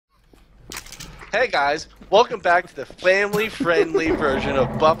Hey guys, welcome back to the family-friendly version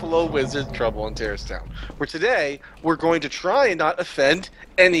of Buffalo Wizards Trouble in Terracetown, where today we're going to try and not offend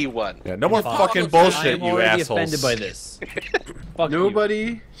anyone. Yeah, no more fucking bullshit, I'm you already assholes. offended by this. Fuck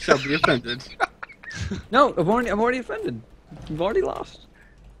Nobody shall be offended. you. No, I'm already offended. You've already lost.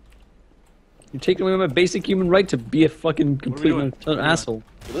 You're taking away my basic human right to be a fucking complete and utter asshole.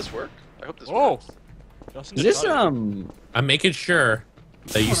 Will this work? I hope this Oh. works. Is this I'm making sure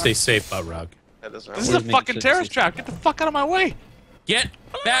that you stay safe, Butt-Rug. That doesn't This work. is a fucking terrorist trap. Get the fuck out of my way. Get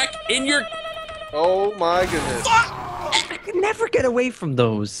back in your... Oh my goodness. I can never get away from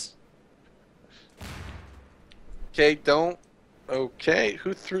those. Okay, don't. Okay,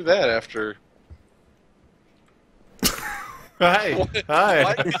 who threw that after? Hi. Hi.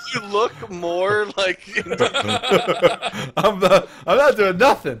 Why did you look more like... I'm not doing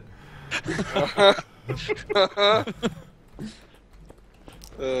nothing.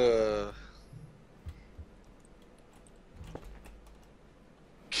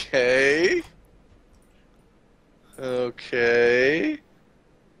 Okay. Okay.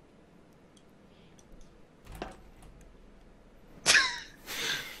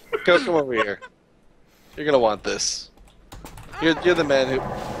 Go, come over here. You're gonna want this. You're the man who...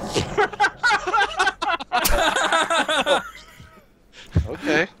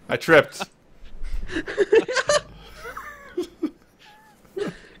 Okay. I tripped.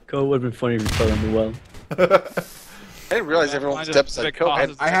 Cole would have been funny if you fell in the well. I didn't realize everyone steps on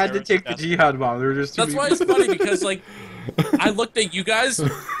coke. I had to take the jihad bomb. There were just too That's many why it's funny, because, like, I looked at you guys,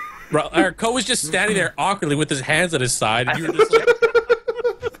 Ko was just standing there awkwardly with his hands at his side, and you were just like,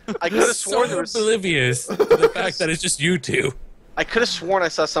 I could have sworn so there was... oblivious to the fact that it's just you two. I could have sworn I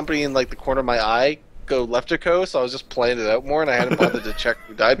saw somebody in like the corner of my eye go left or co, so I was just playing it out more, and I hadn't bothered to check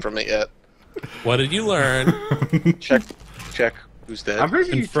who died from it yet. What did you learn? Check who's dead. I'm pretty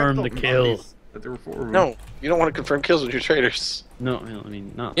sure you Confirm checked the all kill. bodies, That there were 4 of them. No, you don't want to confirm kills with your traitors. No, I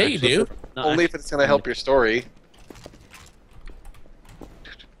mean, not. Yeah, you actually. do. Not Only if actually. it's going to help your story.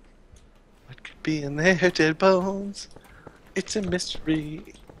 What could be in their dead bones? It's a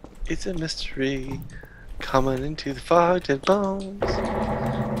mystery. It's a mystery. Coming into the fog, dead bones.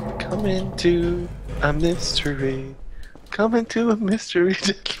 Come into a mystery. Come into a mystery,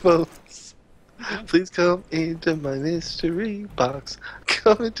 dead bones. Please come into my mystery box.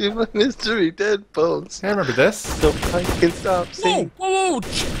 Come into my mystery, dead bones. I remember this. So I can stop Whoa, singing. whoa, whoa!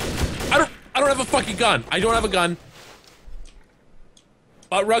 I don't have a fucking gun. I don't have a gun.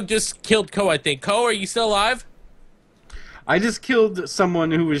 Butt-Rug just killed Ko, I think. Ko, are you still alive? I just killed someone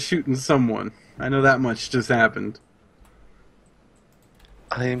who was shooting someone. I know that much just happened.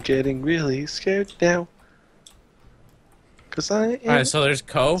 I am getting really scared now. Cause I am... Alright, so there's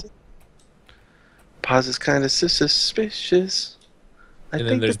Ko. Paz is kind of suspicious. I And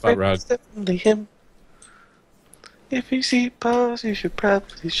then think there's the friend Butt-Rug. is definitely him. If you see Paz, you should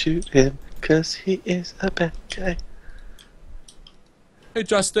probably shoot him. Cause he is a bad guy. Hey,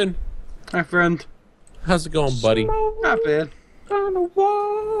 Justin. My friend. How's it going, buddy? Not bad.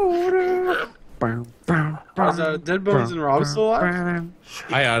 Is Dead Bones and Rob still alive?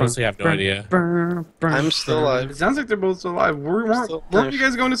 I honestly have no idea. I'm still It alive. sounds like they're both still alive. Weren't you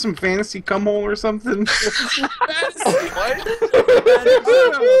guys going to some fantasy cum hole or something? What?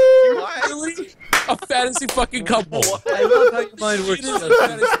 Really? A fantasy fucking couple. I love how your mind works. It is a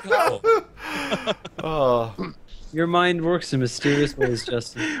fantasy couple. Oh. Your mind works in mysterious ways,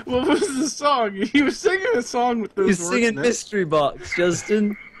 Justin. What was the song? He was singing a song with those He's words singing in it. Mystery Box,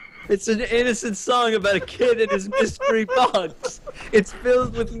 Justin. It's an innocent song about a kid and his mystery box. It's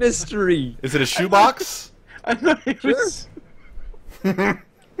filled with mystery. Is it a shoebox? I thought it was...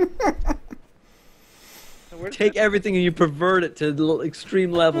 Take everything and you pervert it to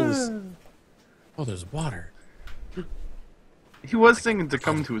extreme levels. Oh, there's water. He was singing to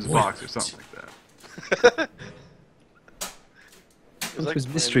come to his box or something like that. It was like His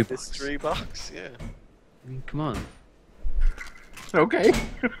my mystery box. mystery box, yeah. I mean, come on. Okay.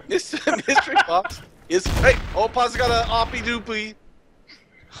 Mystery box is... Hey! Oh, Paz got a oppy doopy.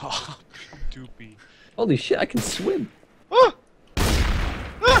 Doopy. Holy shit, I can swim. Ah!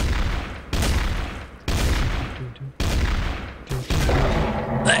 Ah!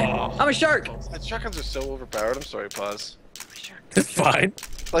 I'm a shark. Shotguns are so overpowered. I'm sorry, Paz. It's fine.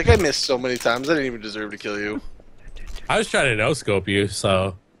 Like, I missed so many times. I didn't even deserve to kill you. I was trying to no-scope you,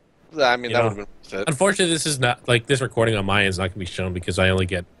 so... I mean, You that know. would have been worth it. Unfortunately, this is not... Like, this recording on my end is not going to be shown because I only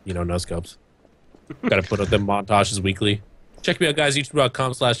get, no-scopes. Gotta put up them montages weekly. Check me out, guys.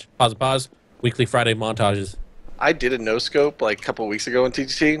 YouTube.com/pause. Weekly Friday montages. I did a no-scope, like, a couple weeks ago in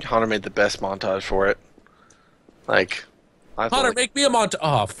TTT. Hunter made the best montage for it. Like, I thought, Hunter, like, make me a montage.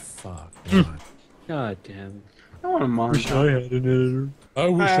 Oh, fuck. man. God damn. I want a montage. had an editor. I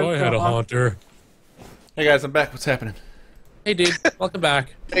wish I had a haunter. Hey guys, I'm back. What's happening? Hey, dude. Welcome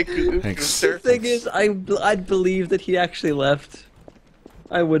back. Thank you, Thanks. sir. The thing is, I'd believe that he actually left.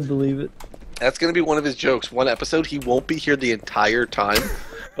 I would believe it. That's gonna be one of his jokes. One episode, he won't be here the entire time,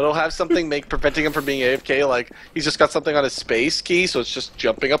 but he'll have something preventing him from being AFK. Like he's just got something on his space key, so it's just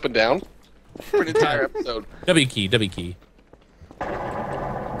jumping up and down for an entire episode. W key. W key.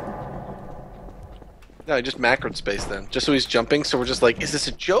 No, I just macroed space then, just so he's jumping. So we're just like, is this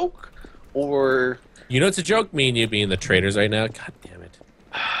a joke, or You know it's a joke, me and you being the traitors right now? God damn it.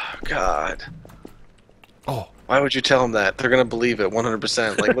 God? Oh, Why would you tell him that? They're gonna believe it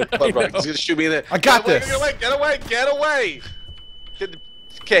 100%. Like, what, he's gonna shoot me in the. I got Get away, this. Get away! Get away! Get away!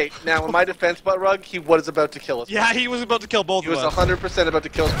 Okay, now in my defense, Buttrug, he was about to kill us. Yeah, he was about to kill both He was of us. 100% about to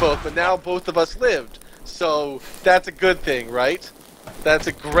kill us both, but now both of us lived. So that's a good thing, right? That's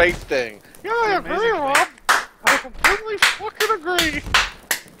a great thing. Yeah, I agree, Rob. I completely fucking agree.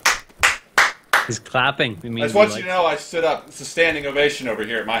 He's clapping. It I means just want he you to know I stood up. It's a standing ovation over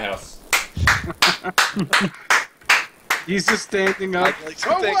here at my house. He's just standing up. I'd like to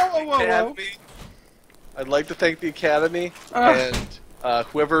thank the Academy. I'd like to thank the Academy and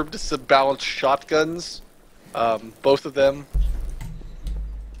whoever disbalanced shotguns. Both of them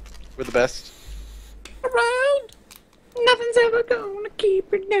were the best. Around. Nothing's ever gonna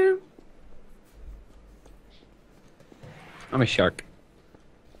keep it down. I'm a shark.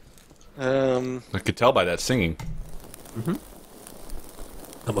 I could tell by that singing.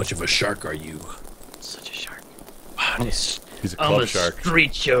 How much of a shark are you? Such a shark. He's a club shark.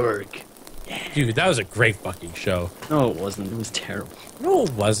 Street shark. Dude, that was a great fucking show. No, it wasn't. It was terrible. No,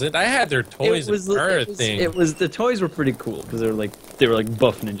 it wasn't. I had their toys and everything. It was the toys were pretty cool because they were like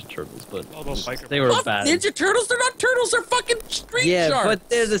buff Ninja Turtles, but All those biker they were Fuck bad. Ninja Turtles? They're not turtles. They're fucking street Yeah, sharks. but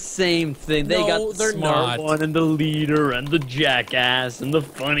they're the same thing. They No, got the they're smart not. one and the leader and the jackass and the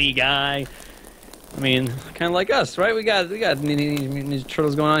funny guy. I mean, kind of like us, right? We got Ninja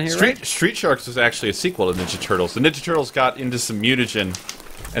Turtles going on here, right? Street Sharks was actually a sequel to Ninja Turtles. The Ninja Turtles got into some mutagen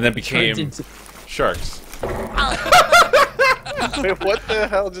and then became Turned into- sharks. Wait, what the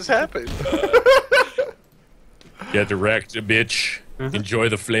hell just happened? Get direct, bitch. Enjoy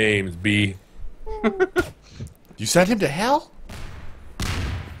the flames, B. You sent him to hell?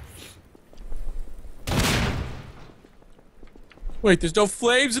 Wait, there's no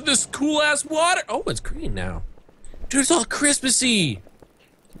flames in this cool ass water. Oh, it's green now. Dude, it's all Christmassy.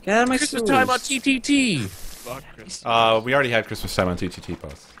 Get out of my Christmas sewers. time on TTT. fuck, Chris. We already had Christmas time on TTT,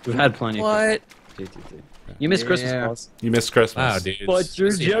 boss. We've had plenty. Of What? TTT. You missed Christmas, Yeah. boss. You missed Christmas. Wow, dude. But you're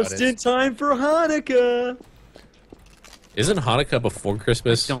See how just it in is. time for Hanukkah. Isn't Hanukkah before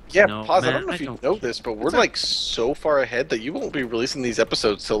Christmas? Yeah, No, pause. I man, don't know if you don't- know this, but we're like so far ahead that you won't be releasing these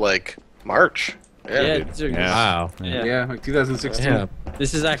episodes till like March. Yeah, Yeah, dude. these are- Yeah. Wow. yeah. Yeah, like 2016. Yeah.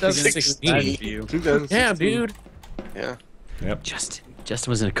 This is actually gonna be 2016. bad for you. 2016. Damn, dude. Yeah.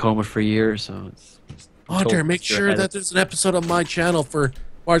 Justin was in a coma for a year, so it's Hunter, told make you're sure ahead. that there's an episode on my channel for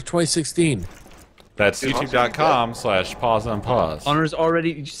March 2016. That's youtube.com/pause on pause. Honor's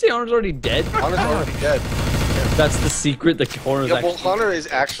already. Did you say Honor's already dead? Hunter's already dead. That's the secret. The Honor's Yeah, well, actually. Hunter is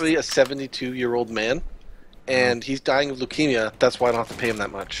actually a 72-year-old man, and he's dying of leukemia. That's why I don't have to pay him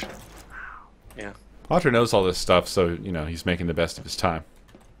that much. Yeah. Hunter knows all this stuff, so, you know, he's making the best of his time.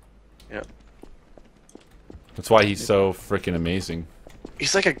 Yeah. That's why he's so freaking amazing.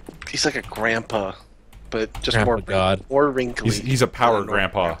 He's like a grandpa, but just Grandpa more God. more wrinkly. He's a power than a normal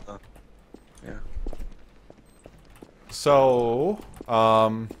grandpa. Yeah. So,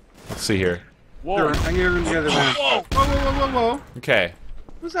 let's see here. Sure, I'm gonna run the other way. Whoa, whoa, whoa, whoa, whoa. Okay,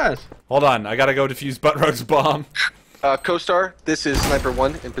 What's that? hold on. I gotta go defuse Buttrug's bomb. Coestar, this is Sniper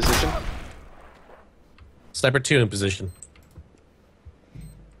 1 in position. Sniper 2 in position.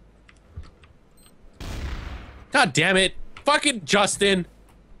 God damn it. Fucking Justin.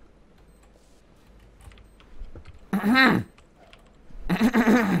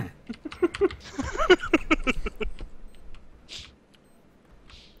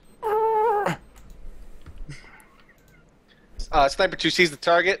 Sniper 2 sees the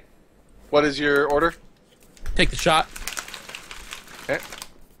target. What is your order? Take the shot. Okay.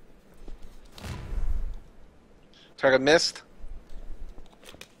 Target missed.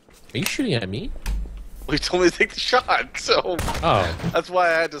 Are you shooting at me? Well, you told me to take the shot, so Oh. that's why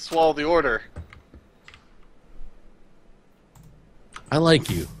I had to swallow the order. I like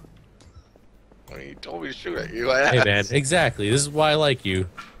you. Well, you told me to shoot at you. I Hey, asked. man. Exactly. This is why I like you.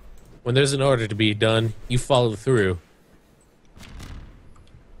 When there's an order to be done, you follow through.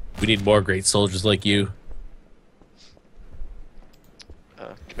 We need more great soldiers like you.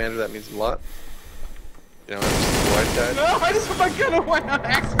 Commander, that means a lot. You know, just the white side. No, I just put my gun away on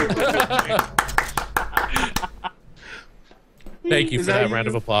accident. Thank you Is for that you? round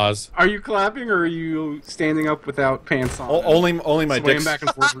of applause. Are you clapping or are you standing up without pants on? Only my Swaying dick. back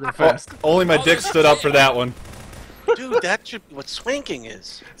and forth real fast. Only my dick stood up for that one. Dude, that should be what swanking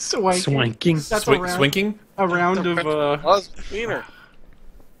is. Swanking. That's a round, Swinking. a round of Wiener.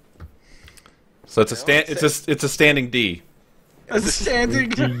 So it's a standing D. a standing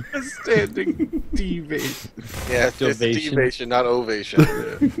deviation. Yeah, it's Ovation. devation, not ovation.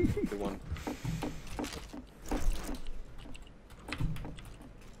 Yeah, good one.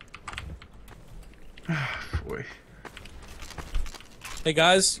 Boy. Hey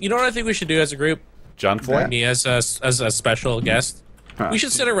guys, you know what I think we should do as a group? John Foy. Me as a special guest. We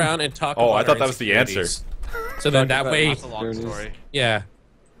should sit around and talk. Oh, about I thought our that was the answer. insecurities. So then that way, That's a long story. yeah.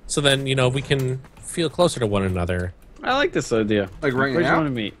 So then we can feel closer to one another. I like this idea. Like right Where do you now? want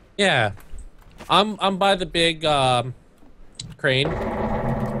to meet? Yeah, I'm by the big crane.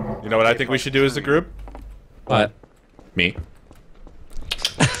 You know what I think we should do as a group? But Me.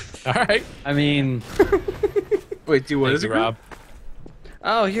 all right, I mean, Wait, do what thank is you, it? Rob.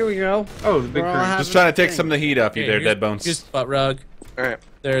 oh, here we go. Oh, the big We're all crane. having Just trying to a take thing. some of the heat off you Here, there, here's- dead bones. Here's butt rug. Alright.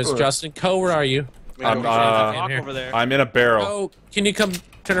 There's Cool. Justin. Co, where are you? I'm, Walk Over there. I'm in a barrel. Co, can you come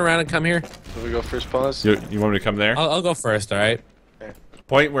turn around and come here? So we go first pause? You want me to come there? I'll go first. All right.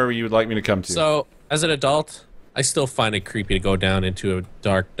 Point where you would like me to come to. So, as an adult, I still find it creepy to go down into a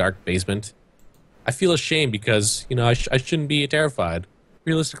dark basement. I feel ashamed because, I shouldn't be terrified.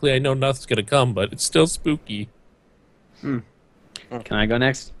 Realistically, I know nothing's gonna come, but it's still spooky. Can I go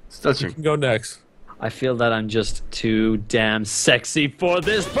next? It's You touching. can go next. I feel that I'm just too damn sexy for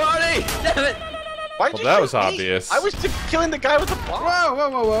this party. Damn it! Why'd Well, you that shoot was me? obvious. I was killing the guy with the bomb. Whoa, whoa,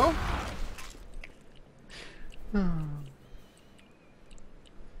 whoa, whoa.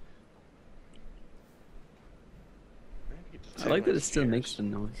 I like that it still makes the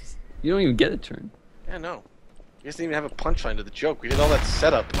noise. You don't even get a turn. Yeah, no. You guys didn't even have a punchline to the joke. We did all that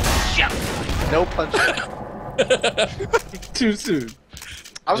setup. Shit. No punchline. Too soon.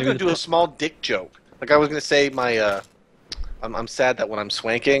 I was Maybe gonna do the- a small dick joke. Like I was gonna say my I'm sad that when I'm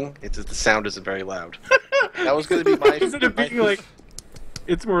swanking, the sound isn't very loud. That was gonna be my. Instead of being like,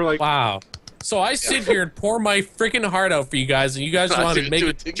 it's more like, Wow. So I sit here and pour my freaking heart out for you guys, and you guys want to make do a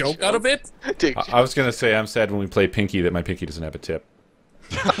a dick joke out of it? dick I was gonna say I'm sad when we play Pinky that my Pinky doesn't have a tip.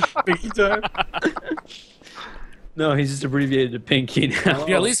 Pinky time. No, he's just abbreviated to Pinky now.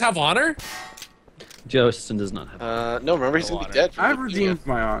 You at least have honor? Justin does not have. No, remember he's gonna be water. dead. For I've licking redeemed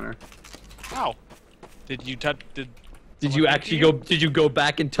my honor. Wow. Did you touch? Did Did you actually go? Did you go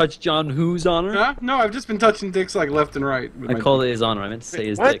back and touch John Who's honor? Huh? No, I've just been touching dicks like left and right. With I my called it his honor. I meant to say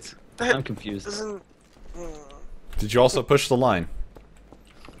his What? dick. That I'm confused. doesn't. Did you also push the line?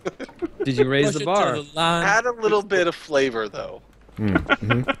 Did you raise Push the it bar? to the line. Add a little bit of flavor though.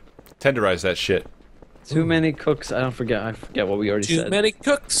 Tenderize that shit. Too many cooks. I forget what we already Too said. many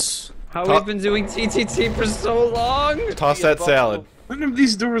cooks. How Ta- we've been doing TTT for so long. Toss Be a that buffalo. salad. None of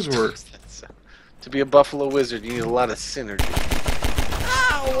these doors work. To be a buffalo wizard, you need a lot of synergy.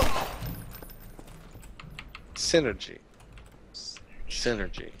 Ow! Synergy.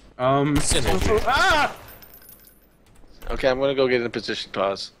 Synergy. Synergy. Ah! Okay, I'm gonna go get in a position.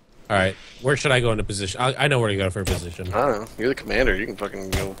 Pause. All right. Where should I go into position? I know where to go for a position. I don't know. You're the commander. You can fucking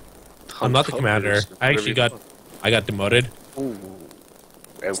go. I'm not the commander. I actually I got demoted. Ooh.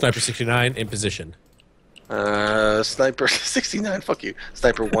 Sniper 69 in position. Sniper 69. Fuck you.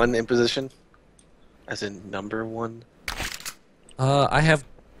 Sniper 1 in position. As in number 1. I have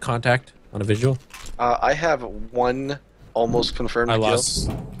contact on a visual. I have 1 almost confirmed I kill.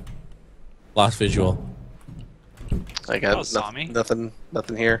 lost visual. I got Oh, Sami. nothing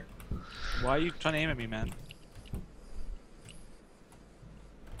here. Why are you trying to aim at me, man?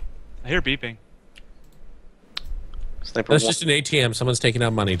 I hear beeping. Sniper That's 1. just an ATM. Someone's taking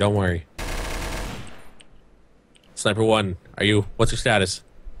out money. Don't worry. Sniper 1, are you? What's your status?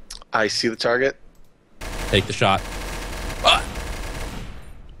 I see the target. Take the shot. Ah!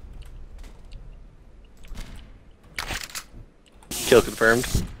 Kill confirmed.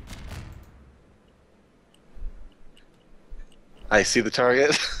 I see the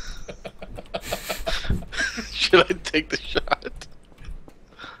target. Should I take the shot?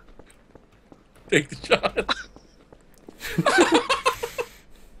 Take the shot.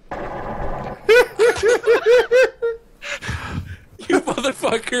 You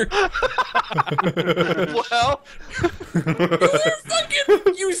motherfucker. Well,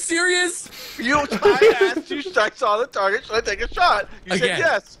 You serious? I asked you. I saw the target. Should I take a shot? You said Again.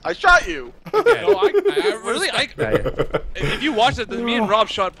 yes. I shot you. No, I really, Yeah, yeah. if you watch it, me and Rob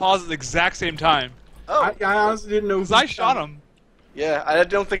shot pause at the exact same time. Oh, I honestly didn't know. Cause I shot him. yeah. I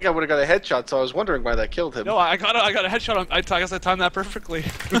don't think I would have got a headshot, so I was wondering why that killed him. No, I got a headshot on. I guess I timed that perfectly.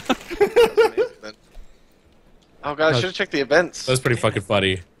 Amazing, then. Oh god, I should have checked the events. That was pretty fucking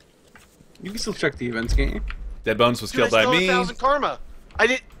funny. You can still check the events, can't you? Dead Bones was Dude, I killed by still have me. 1,000 karma. I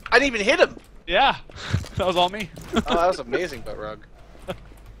didn't even hit him. Yeah, that was all me. Oh, that was amazing, Butt Rug.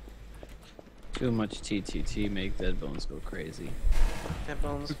 Too much TTT make Dead Bones go crazy. Dead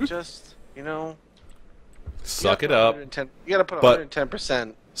Bones, just Suck you it gotta up. put 110 You gotta put But-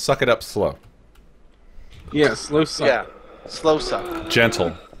 110%. Suck it up slow. Yeah, slow suck. Yeah, slow suck.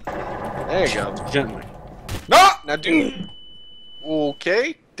 Gentle. There you go. Gently. No, now do.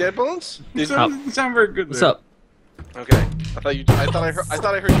 Okay, Dead Bones. You sound very good. What's there. up? Okay, I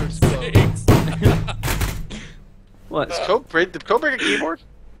thought I heard you explode. What? Did Coke break a keyboard?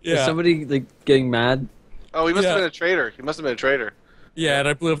 Is Yeah. somebody like getting mad? Oh, he must have Yeah. been a traitor. He must have been a traitor. Yeah, and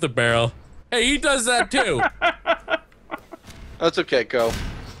I blew up the barrel. Hey, he does that too. That's okay, go.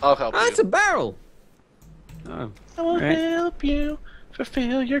 I'll help Ah, you. it's a barrel. Oh. I will Right. help you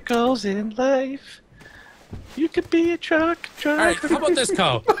fulfill your goals in life. You could be a truck All right, driver. how about this,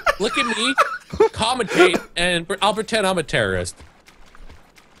 Co? Look at me, commentate, and I'll pretend I'm a terrorist.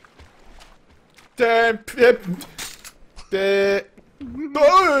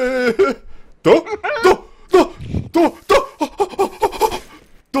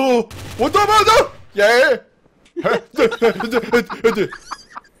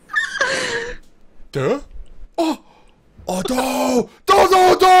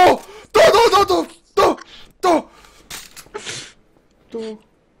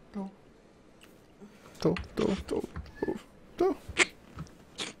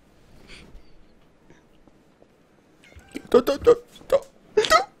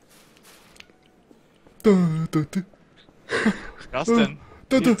 Justin,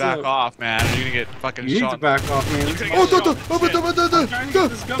 you need to back off, man. You're gonna get fucking You need shot. to back off, man. You're gonna get shot. I'm trying to get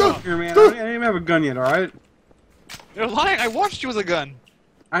this gun off here, man. I didn't even have a gun yet, alright? You're lying. I watched you with a gun.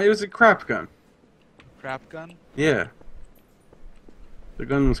 It was a crap gun. Crap gun. Yeah. The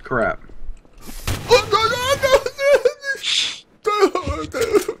gun was crap.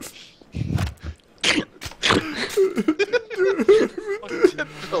 Dead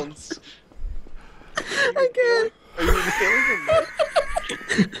Bones. I can't. Are you inhaling him?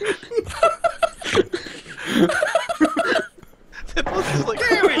 Dead Bones is like,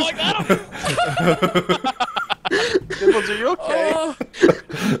 Oh, I got him. Dead Bones, are you okay? Oh,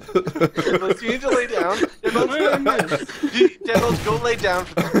 Dead Bones, you need to lay down. Dead Bones, go lay down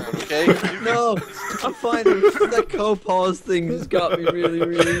for the round, okay? No, I'm fine. That co-pause thing just got me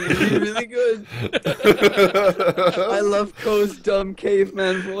really good. I love Co's dumb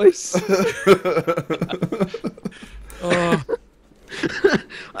caveman voice. oh.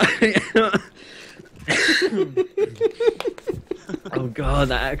 Oh god,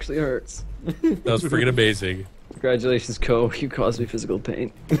 that actually hurts. That was freaking amazing. Congratulations, Co. You caused me physical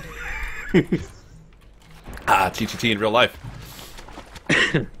pain. TTT in real life.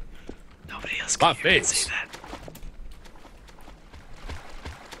 Nobody else My can hear me face. say that.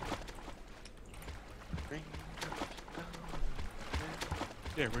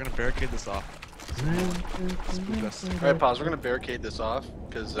 Here, we're gonna barricade this off. Spook us. Alright, pause. We're gonna barricade this off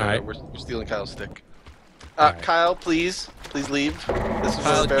because Alright. we're stealing Kyle's stick. Alright. Kyle, please leave. This is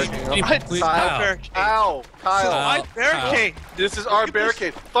Kyle, our barricade. keep- What? please, Kyle, Kyle. Barricade. Kyle, Kyle. Kyle. Barricade. This is our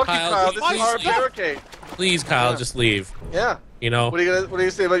barricade. Fuck you, Kyle, Kyle. This please is our stop. barricade. Please, Kyle, Yeah. just leave. Yeah. You know, What are you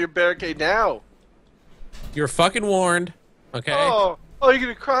gonna say about your barricade now? you're fucking warned. Okay. Oh, you're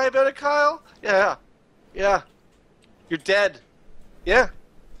gonna cry about it, Kyle? Yeah. You're dead. Yeah.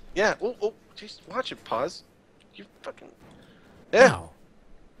 Oh, jeez, watch it. Pause. You fucking. Yeah. Wow.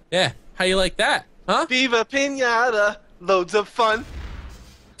 Yeah. How you like that? Huh? Viva Pinata. Loads of fun.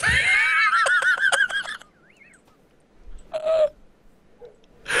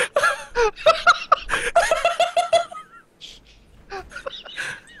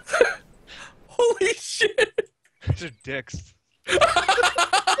 Holy shit. These are dicks.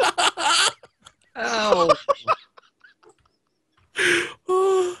 Ow.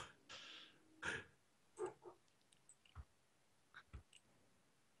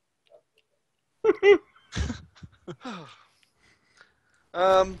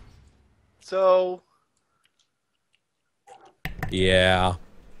 So Yeah.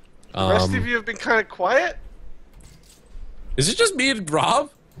 the rest of you have been kind of quiet. Is it just me and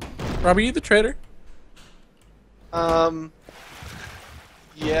Rob? Rob, are you the traitor?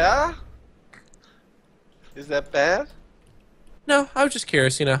 Yeah. Is that bad? No, I was just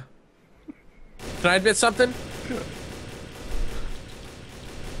curious, you know. Can I admit something?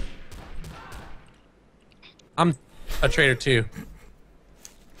 I'm a traitor too.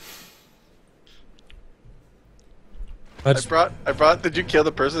 I brought. Did you kill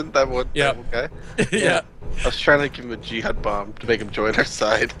the person? That one. Yeah. That one guy. Yeah. I was trying to give him a jihad bomb to make him join our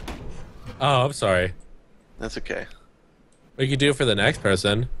side. Oh, I'm sorry. That's okay. We could do it for the next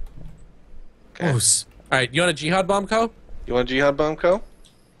person. Okay. All right, you want a jihad bomb, Co? You want a jihad bomb, Co?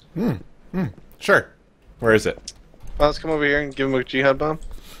 Sure. Where is it? Well, let's come over here and give him a jihad bomb.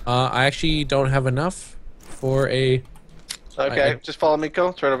 I actually don't have enough for a. Okay, just follow me, Co.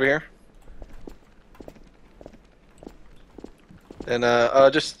 It's right over here. And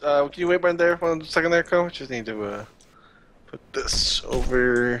can you wait right there 1 second there, Co? Just need to put this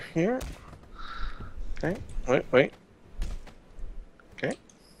over here. Okay. Wait. Okay.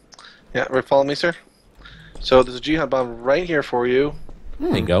 Yeah, right. Follow me, sir. So there's a jihad bomb right here for you.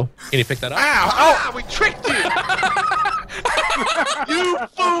 Bingo. Can you pick that up? Ow! Oh, we tricked you! You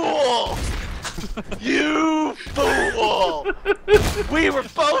fool! You fool! We were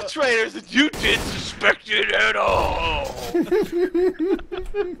both traitors and you didn't suspect it at all!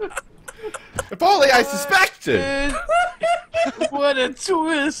 If only I suspected! What a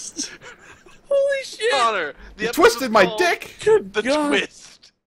twist! Holy shit! Connor, the You episode twisted my called dick! The God. Twist.